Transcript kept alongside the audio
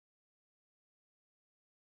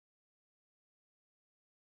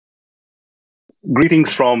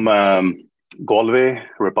Greetings from Galway,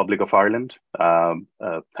 Republic of Ireland.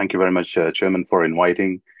 Thank you very much, Chairman, for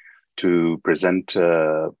inviting to present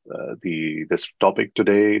this topic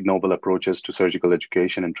today: novel approaches to surgical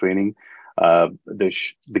education and training.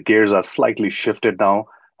 The gears are slightly shifted now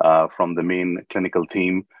from the main clinical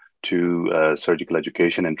theme to surgical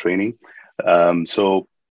education and training. So,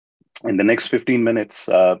 in the next 15 minutes,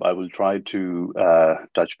 I will try to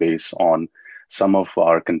touch base on some of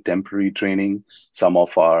our contemporary training, some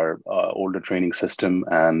of our older training system,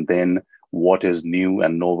 and then what is new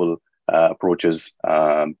and novel approaches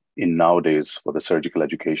in nowadays for the surgical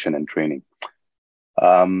education and training.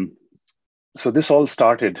 Um, so this all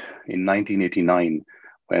started in 1989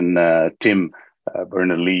 when Tim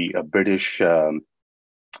Berners-Lee, a British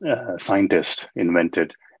scientist,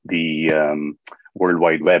 invented the World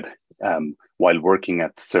Wide Web while working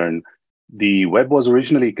at CERN. The web was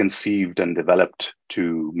originally conceived and developed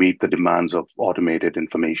to meet the demands of automated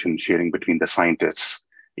information sharing between the scientists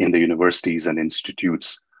in the universities and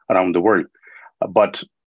institutes around the world. But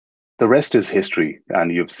the rest is history, and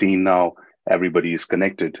you've seen now everybody is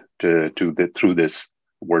connected through this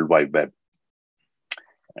World Wide Web.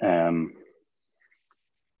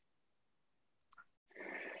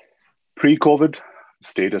 Pre-COVID,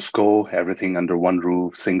 status quo, everything under one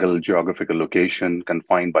roof, single geographical location,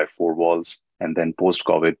 confined by four walls. And then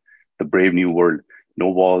post-COVID, the brave new world, no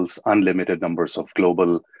walls, unlimited numbers of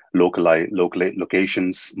global local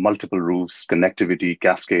locations, multiple roofs, connectivity,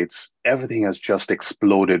 cascades. Everything has just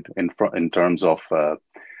exploded in terms of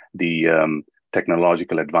the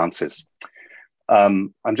technological advances.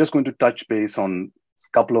 I'm just going to touch base on a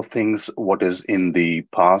couple of things, what is in the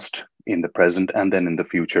past, in the present, and then in the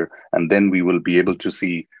future. And then we will be able to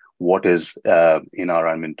see what is in our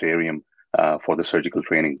armamentarium for the surgical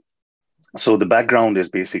training. So the background is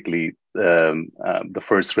basically the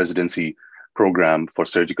first residency program for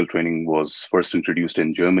surgical training was first introduced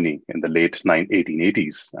in Germany in the late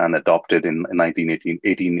 1880s and adopted in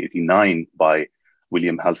 1889 by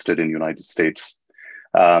William Halsted in the United States.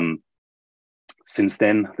 Since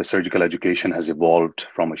then, the surgical education has evolved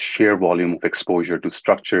from a sheer volume of exposure to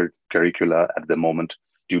structured curricula at the moment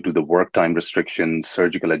due to the work time restrictions,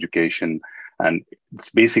 surgical education, and it's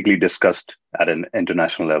basically discussed at an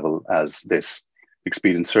international level as this.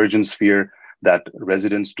 Experienced surgeons fear that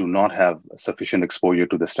residents do not have sufficient exposure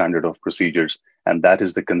to the standard of procedures, and that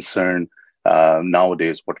is the concern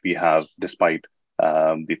nowadays, what we have despite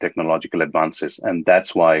the technological advances. And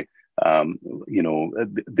that's why,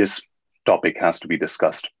 this topic has to be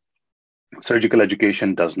discussed. Surgical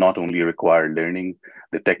education does not only require learning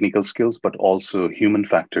the technical skills, but also human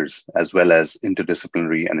factors, as well as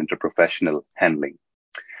interdisciplinary and interprofessional handling.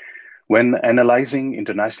 When analyzing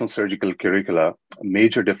international surgical curricula,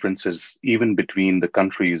 major differences even between the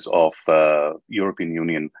countries of European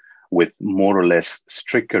Union with more or less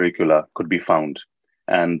strict curricula could be found.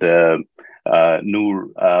 And Noor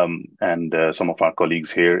and some of our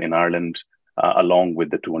colleagues here in Ireland along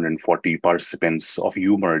with the 240 participants of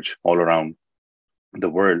UMERGE all around the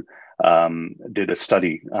world, did a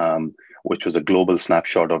study, which was a global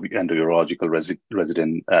snapshot of endourological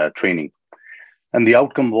resident training. And the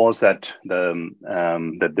outcome was that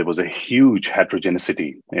that there was a huge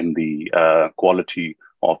heterogeneity in the quality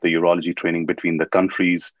of the urology training between the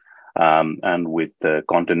countries and with the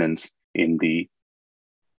continents in the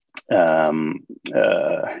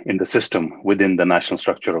system within the national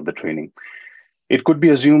structure of the training. It could be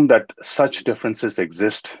assumed that such differences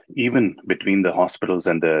exist even between the hospitals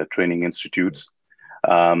and the training institutes.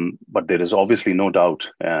 But there is obviously no doubt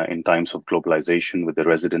in times of globalization with the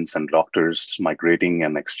residents and doctors migrating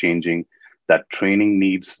and exchanging that training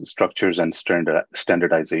needs structures and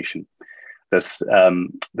standardization. There's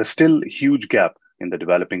still huge gap in the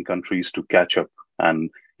developing countries to catch up and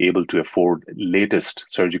able to afford latest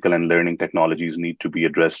surgical and learning technologies need to be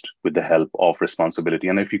addressed with the help of responsibility.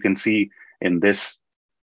 And if you can see in this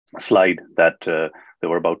slide that there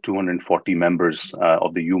were about 240 members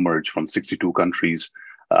of the UMERGE from 62 countries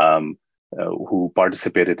who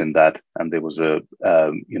participated in that, and there was a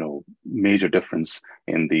major difference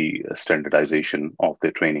in the standardization of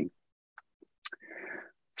their training.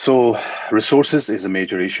 So resources is a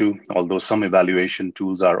major issue, although some evaluation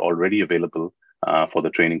tools are already available for the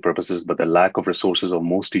training purposes, but the lack of resources of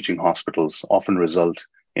most teaching hospitals often result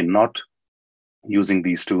in not using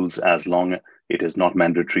these tools as long it is not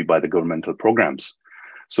mandatory by the governmental programs.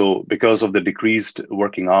 So because of the decreased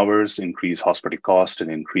working hours, increased hospital cost, and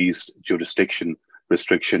increased jurisdiction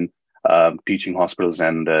restriction, teaching hospitals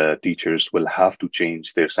and teachers will have to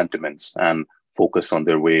change their sentiments and focus on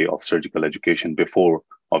their way of surgical education before,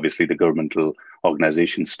 obviously, the governmental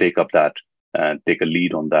organizations take up that take a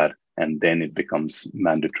lead on that, and then it becomes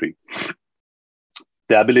mandatory.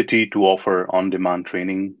 The ability to offer on-demand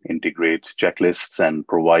training, integrate checklists, and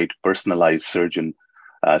provide personalized surgeon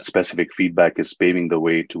specific feedback is paving the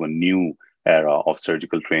way to a new era of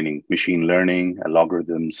surgical training. Machine learning,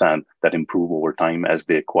 algorithms, and that improve over time as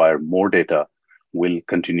they acquire more data will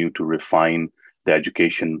continue to refine the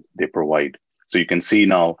education they provide. So you can see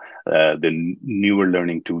now the newer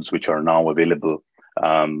learning tools which are now available,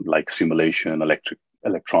 like simulation,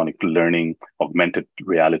 electronic learning, augmented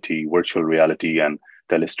reality, virtual reality, and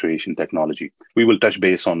telestration technology. We will touch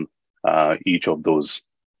base on each of those.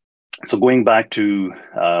 So going back to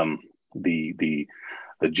the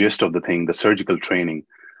gist of the thing, the surgical training.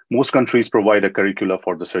 Most countries provide a curricula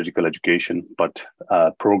for the surgical education, but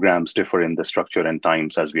programs differ in the structure and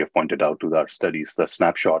times, as we have pointed out to our studies, the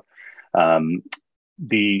snapshot.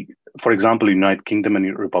 For example, United Kingdom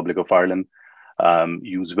and Republic of Ireland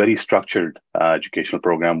use very structured educational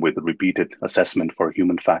program with repeated assessment for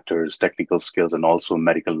human factors, technical skills, and also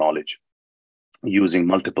medical knowledge using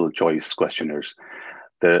multiple choice questionnaires.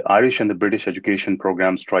 The Irish and the British education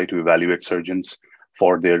programs try to evaluate surgeons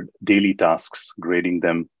for their daily tasks, grading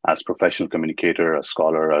them as professional communicator, a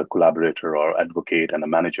scholar, a collaborator, or advocate, and a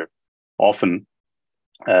manager. Often,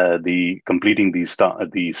 completing these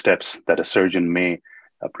steps that a surgeon may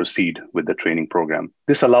proceed with the training program.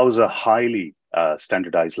 This allows a highly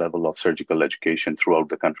standardized level of surgical education throughout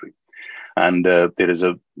the country. And there is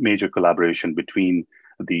a major collaboration between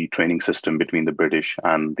the training system between the British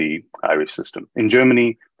and the Irish system. In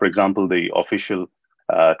Germany, for example, the official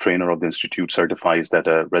trainer of the institute certifies that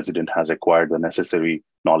a resident has acquired the necessary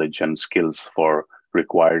knowledge and skills for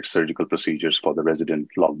required surgical procedures for the resident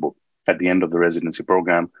logbook. At the end of the residency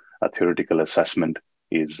program, a theoretical assessment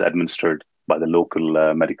is administered by the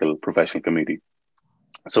local medical professional committee.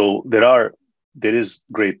 So there is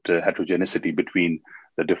great heterogeneity between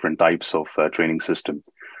the different types of training system.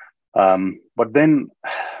 But then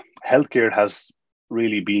healthcare has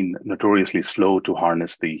really been notoriously slow to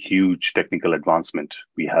harness the huge technical advancement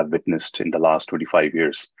we have witnessed in the last 25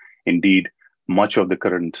 years. Indeed, much of the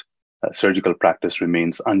current surgical practice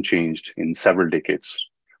remains unchanged in several decades.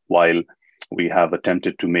 While we have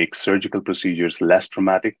attempted to make surgical procedures less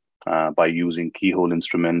traumatic by using keyhole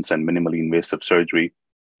instruments and minimally invasive surgery,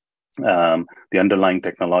 the underlying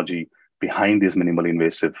technology behind these minimally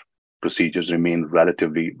invasive procedures remain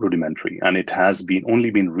relatively rudimentary. And it has only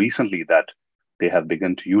been recently that they have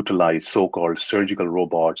begun to utilize so-called surgical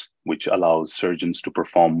robots, which allows surgeons to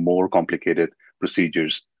perform more complicated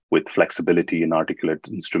procedures with flexibility in articulate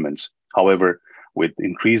instruments. However, with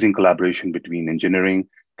increasing collaboration between engineering,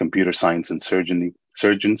 computer science, and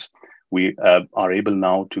surgeons, we are able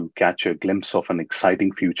now to catch a glimpse of an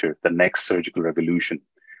exciting future, the next surgical revolution.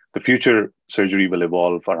 The future surgery will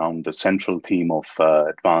evolve around the central theme of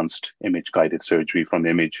advanced image-guided surgery, from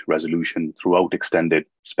image resolution throughout extended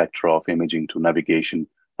spectra of imaging to navigation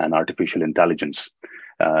and artificial intelligence.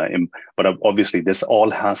 But obviously, this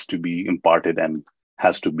all has to be imparted and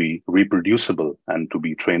has to be reproducible and to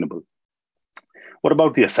be trainable. What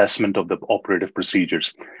about the assessment of the operative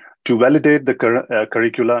procedures? To validate the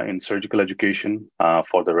curricula in surgical education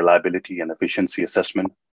for the reliability and efficiency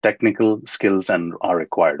assessment, technical skills are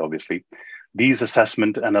required, obviously. These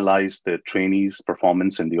assessments analyze the trainees'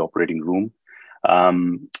 performance in the operating room,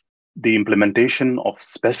 the implementation of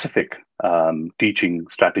specific teaching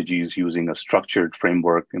strategies using a structured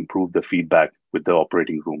framework improve the feedback with the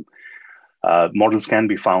operating room. Models can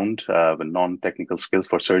be found with non-technical skills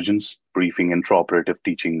for surgeons, briefing, intraoperative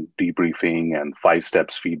teaching, debriefing, and 5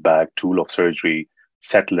 steps feedback, tool of surgery,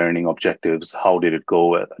 set learning objectives, how did it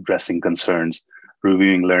go, addressing concerns,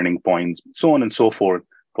 reviewing learning points, so on and so forth,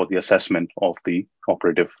 for the assessment of the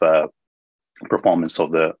operative performance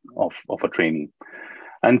of a trainee.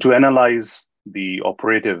 And to analyze the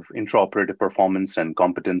intraoperative performance and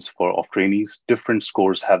competence of trainees, different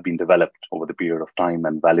scores have been developed over the period of time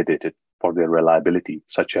and validated for their reliability,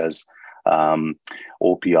 such as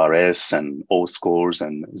OPRS and O scores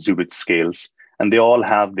and Zubit scales. And they all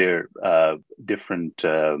have their different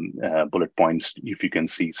bullet points. If you can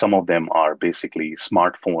see, some of them are basically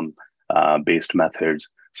smartphone-based methods.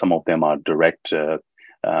 Some of them are direct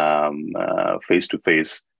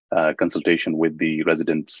face-to-face consultation with the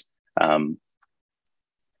residents.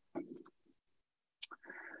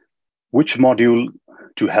 Which module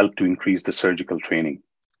to help to increase the surgical training?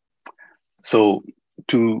 So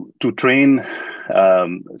to train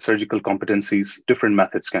surgical competencies, different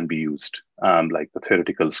methods can be used. Like the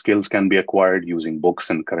theoretical skills can be acquired using books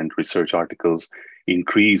and current research articles,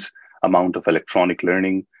 increase amount of electronic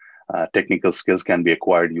learning. Technical skills can be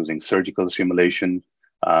acquired using surgical simulation,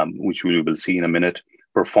 which we will see in a minute,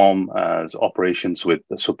 perform as operations with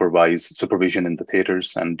supervision in the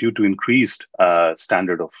theaters. And due to increased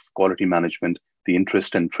standard of quality management, the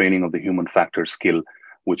interest and training of the human factor skill,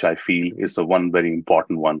 which I feel is the one very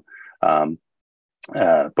important one,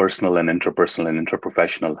 personal and interpersonal and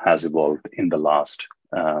interprofessional, has evolved in the last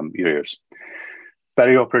years.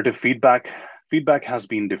 Perioperative feedback. Feedback has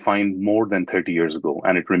been defined more than 30 years ago,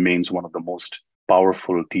 and it remains one of the most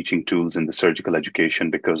powerful teaching tools in the surgical education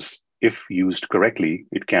because if used correctly,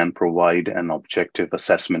 it can provide an objective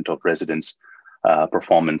assessment of residents'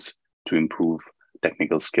 performance to improve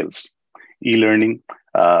technical skills. E-learning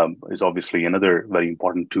is obviously another very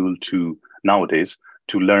important tool nowadays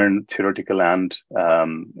to learn theoretical and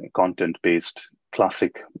content-based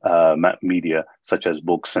classic media such as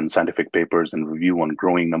books and scientific papers and review on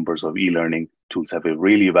growing numbers of e-learning tools have been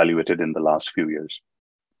really evaluated in the last few years.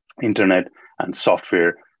 Internet and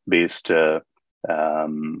software-based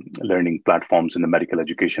learning platforms in the medical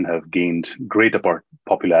education have gained greater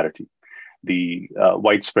popularity. The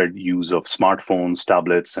widespread use of smartphones,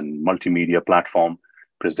 tablets, and multimedia platform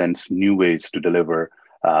presents new ways to deliver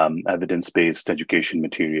evidence-based education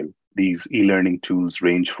material. These e-learning tools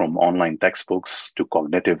range from online textbooks to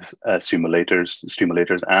cognitive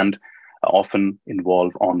stimulators, and often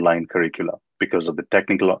involve online curricula. Because of the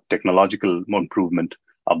technological improvement,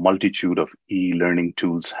 a multitude of e-learning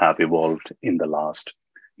tools have evolved in the last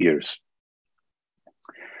years.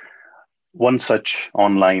 One such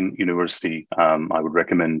online university I would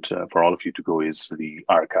recommend for all of you to go is the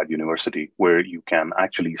ARCAD University, where you can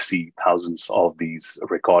actually see thousands of these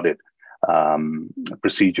recorded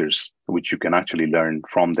procedures, which you can actually learn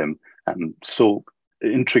from them, and so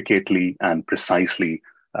intricately and precisely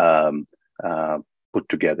put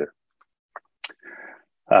together.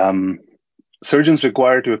 Surgeons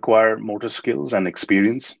require to acquire motor skills and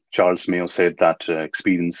experience. Charles Mayo said that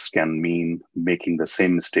experience can mean making the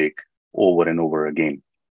same mistake over and over again.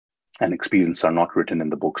 And experience are not written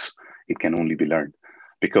in the books. It can only be learned.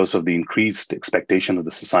 Because of the increased expectation of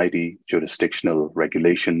the society, jurisdictional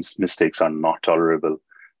regulations, mistakes are not tolerable.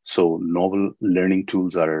 So novel learning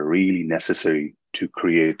tools are really necessary to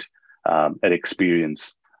create an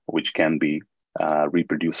experience which can be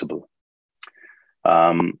reproducible.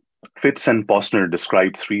 Fitz and Posner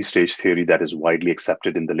described three-stage theory that is widely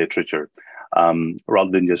accepted in the literature.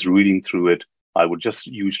 Rather than just reading through it, I would just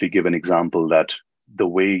usually give an example that the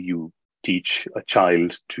way you teach a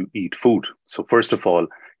child to eat food. So first of all,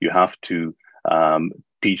 you have to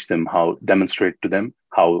teach them demonstrate to them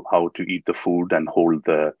how to eat the food and hold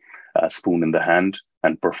the spoon in the hand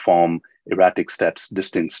and perform erratic steps,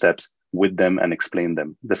 distinct steps with them and explain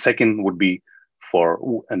them. The second would be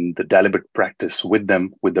and the deliberate practice with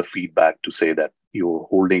them with the feedback to say that you're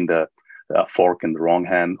holding the fork in the wrong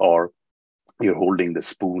hand, or you're holding the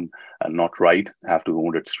spoon and not right, have to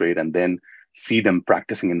hold it straight, and then see them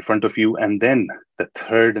practicing in front of you. And then the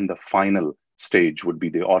third and the final stage would be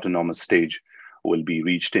the autonomous stage, will be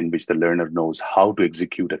reached, in which the learner knows how to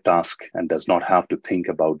execute a task and does not have to think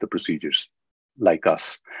about the procedures like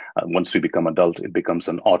us. Once we become adult, it becomes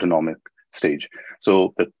an autonomic stage.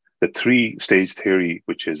 So the three-stage theory,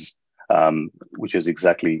 which is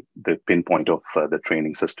exactly the pinpoint of the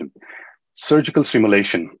training system. Surgical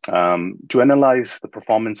simulation. To analyze the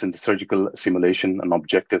performance in the surgical simulation, an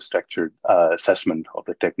objective structured assessment of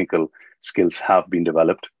the technical skills have been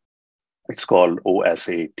developed. It's called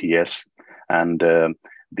OSATS, and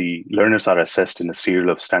the learners are assessed in a series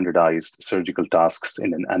of standardized surgical tasks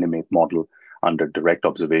in an animate model under direct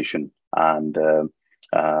observation and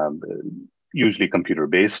usually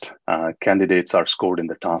computer-based. Candidates are scored in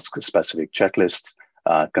the task-specific checklists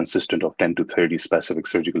consistent of 10 to 30 specific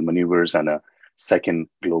surgical maneuvers and a second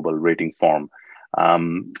global rating form.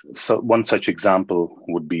 So one such example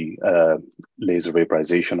would be laser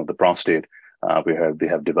vaporization of the prostate, where they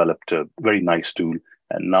have developed a very nice tool.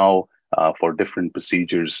 And now for different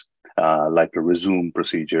procedures, like the resume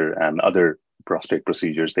procedure and other prostate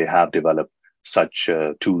procedures, they have developed such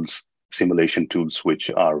tools, simulation tools,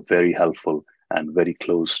 which are very helpful and very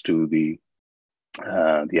close to the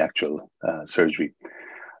actual surgery.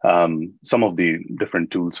 Some of the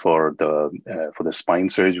different tools for the spine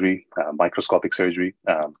surgery, microscopic surgery,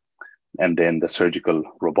 and then the surgical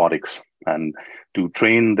robotics. And to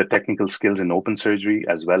train the technical skills in open surgery,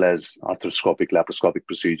 as well as arthroscopic, laparoscopic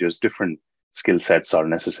procedures, different skill sets are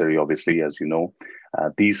necessary, obviously, as you know.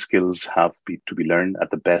 These skills have to be learned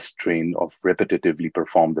at the best trained of repetitively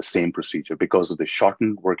perform the same procedure. Because of the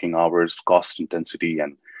shortened working hours, cost intensity,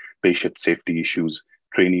 and patient safety issues,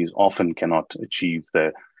 trainees often cannot achieve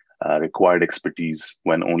the required expertise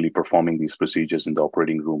when only performing these procedures in the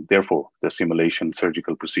operating room. Therefore, the simulation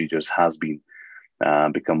surgical procedures has been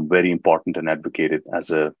become very important and advocated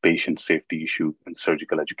as a patient safety issue in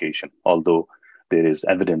surgical education. Although there is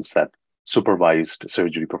evidence that supervised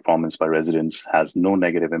surgery performance by residents has no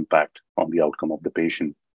negative impact on the outcome of the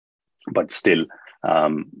patient, but still,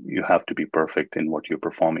 you have to be perfect in what you're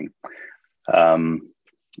performing.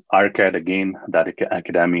 ARCAD, again, that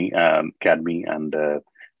academy and the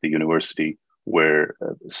university where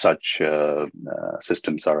such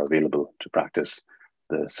systems are available to practice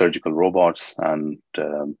the surgical robots and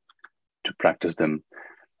to practice them.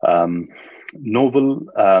 Novel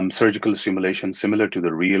surgical simulation similar to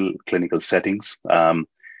the real clinical settings.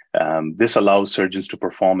 This allows surgeons to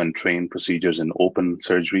perform and train procedures in open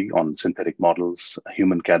surgery on synthetic models,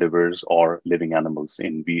 human cadavers, or living animals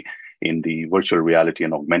in the virtual reality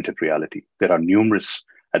and augmented reality. There are numerous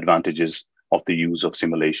advantages of the use of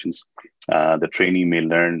simulations. The trainee may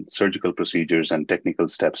learn surgical procedures and technical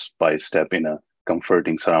steps by step in a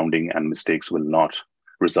comforting surrounding, and mistakes will not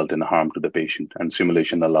result in harm to the patient. And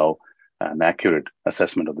simulation allow an accurate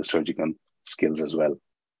assessment of the surgical skills as well.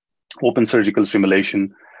 Open surgical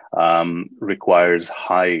simulation requires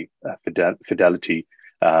high fidelity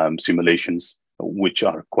simulations, which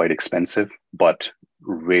are quite expensive, but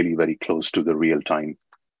really very close to the real time.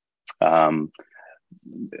 AR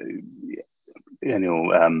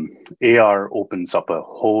opens up a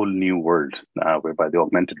whole new world whereby the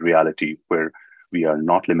augmented reality, where we are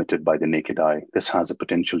not limited by the naked eye. This has a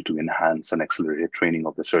potential to enhance and accelerate training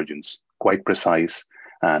of the surgeons, quite precise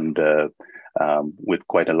and with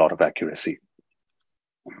quite a lot of accuracy.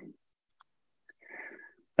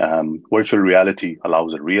 Virtual reality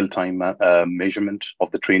allows a real-time measurement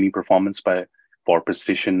of the training performance for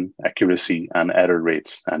precision, accuracy, and error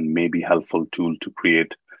rates, and may be a helpful tool to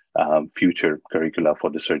create future curricula for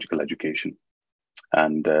the surgical education.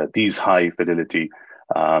 And these high fidelity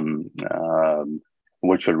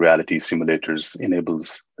virtual reality simulators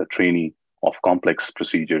enables the trainee of complex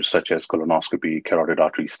procedures such as colonoscopy, carotid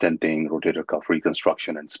artery stenting, rotator cuff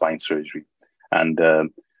reconstruction, and spine surgery. And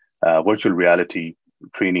virtual reality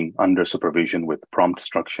training under supervision with prompt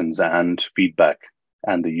instructions and feedback,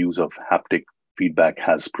 and the use of haptic feedback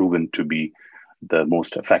has proven to be the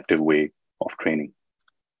most effective way of training.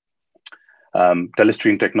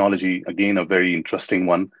 Telestream technology, again, a very interesting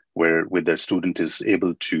one, where the student is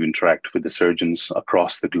able to interact with the surgeons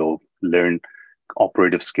across the globe, learn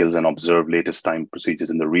operative skills, and observe latest time procedures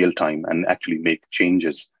in the real time, and actually make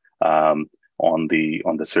changes on the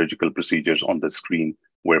surgical procedures on the screen,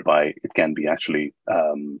 whereby it can be actually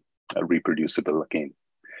reproducible again.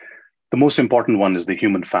 The most important one is the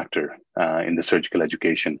human factor in the surgical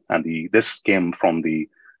education, and this came from the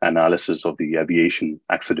analysis of the aviation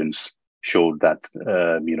accidents. Showed that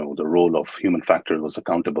the role of human factor was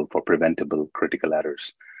accountable for preventable critical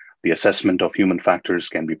errors. The assessment of human factors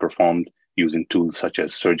can be performed using tools such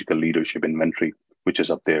as surgical leadership inventory, which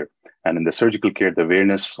is up there. And in the surgical care, the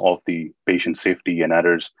awareness of the patient safety and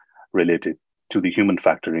errors related to the human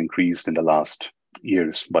factor increased in the last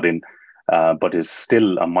years, but is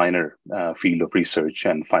still a minor field of research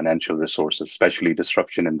and financial resources, especially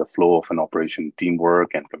disruption in the flow of an operation.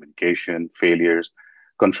 Teamwork and communication failures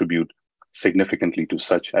contribute significantly to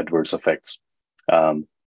such adverse effects. And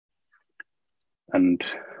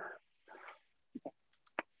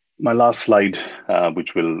my last slide,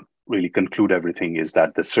 which will really conclude everything, is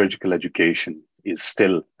that the surgical education is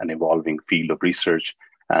still an evolving field of research,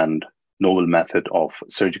 and novel method of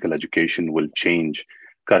surgical education will change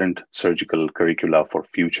current surgical curricula for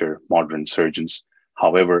future modern surgeons.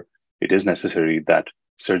 However, it is necessary that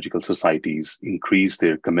surgical societies increase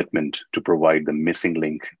their commitment to provide the missing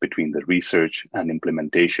link between the research and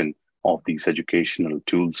implementation of these educational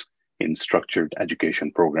tools in structured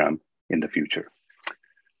education program in the future.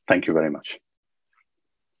 Thank you very much.